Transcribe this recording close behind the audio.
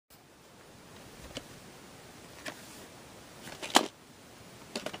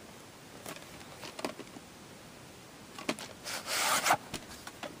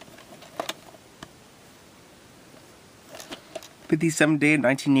57th day of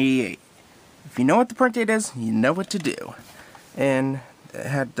 1988. If you know what the print date is, you know what to do. And it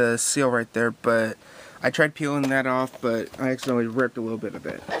had the seal right there, but I tried peeling that off, but I accidentally ripped a little bit of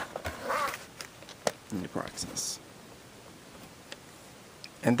it in the process.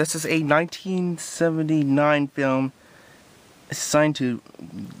 And this is a 1979 film assigned to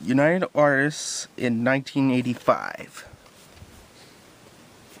United Artists in 1985.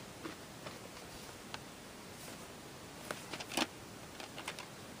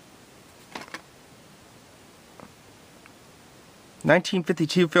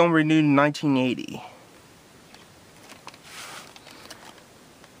 (1952) film renewed in 1980.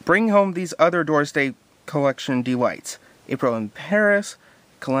 Bring Home These Other Doris Day Collection delights. April in Paris,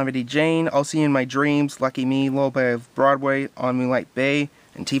 Calamity Jane, I'll See You in My Dreams, Lucky Me, Lullaby of Broadway, On Moonlight Bay,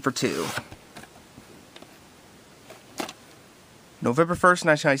 and Tea for Two. November 1st,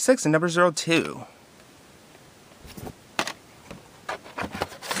 1996, and number 02.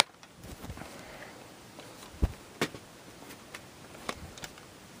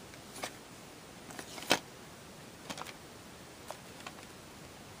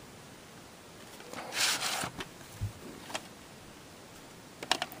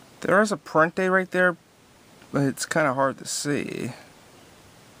 There is a print date right there, but it's kind of hard to see.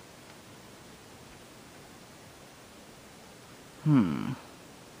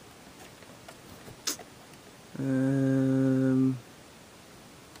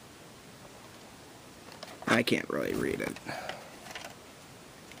 I can't really read it.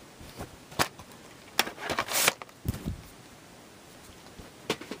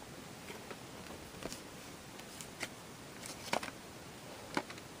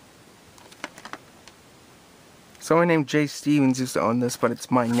 Someone named Jay Stevens used to own this, but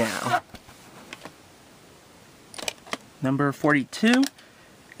it's mine now. Number 42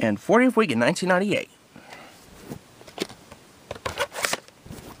 and 40th week in 1998.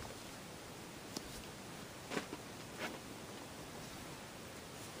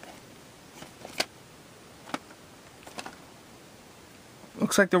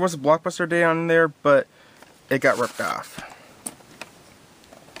 Looks like there was a Blockbuster Day on there, but it got ripped off.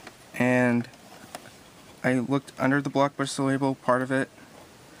 And I looked under the Blockbuster label, part of it,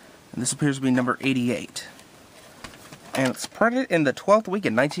 and this appears to be number 88. And it's printed in the 12th week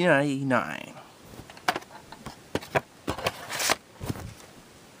in 1999.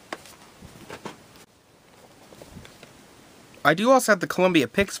 I do also have the Columbia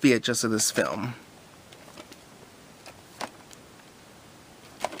Pix VHS of this film.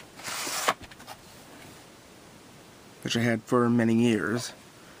 Which I had for many years.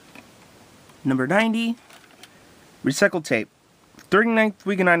 Number 90, recycled tape, 39th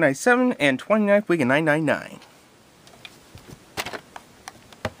week in 1997 and 29th week in 1999.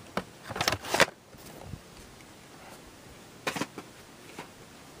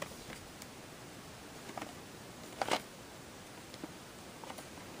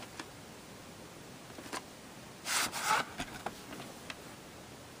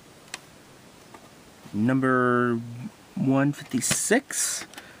 Number 156.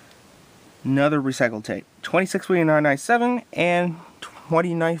 Another recycled tape. 26th week in 1997 and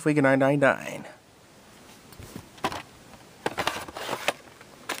 29th week in 1999.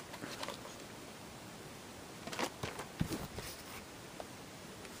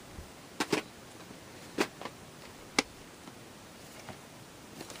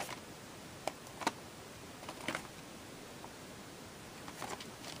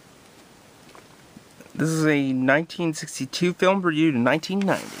 This is a 1962 film reviewed in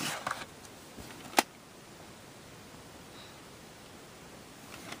 1990.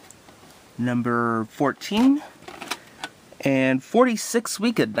 Number 14 and 46th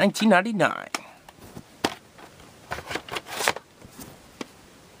week of 1999.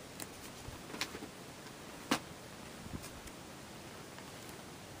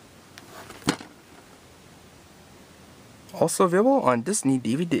 Also available on Disney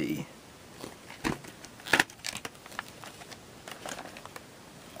DVD.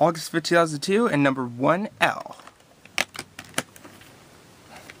 August 5th, 2002, and number 1L.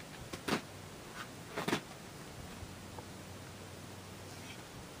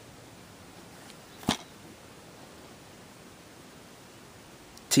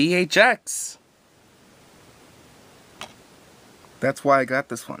 THX. That's why I got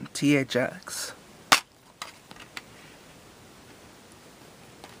this one. THX.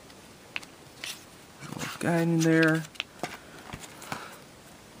 There's a guy in there.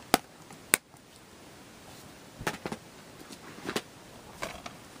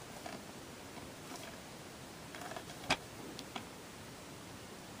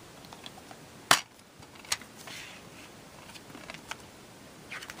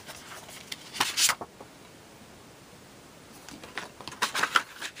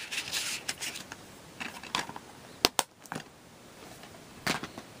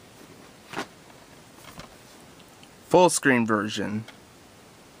 full screen version.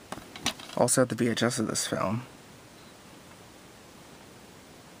 Also have the VHS of this film.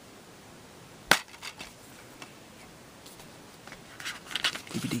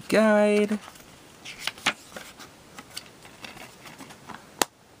 DVD guide.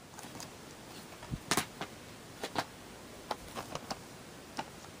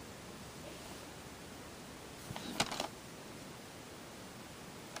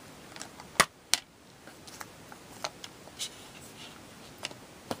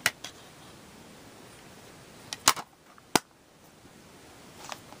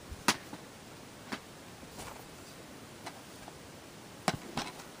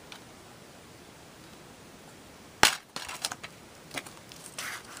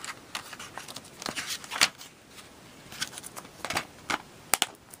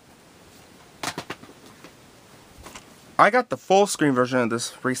 I got the full screen version of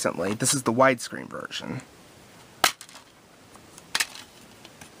this recently. This is the widescreen version.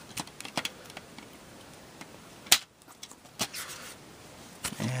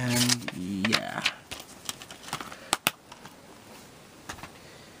 And yeah.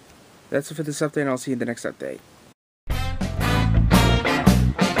 That's it for this update, and I'll see you in the next update.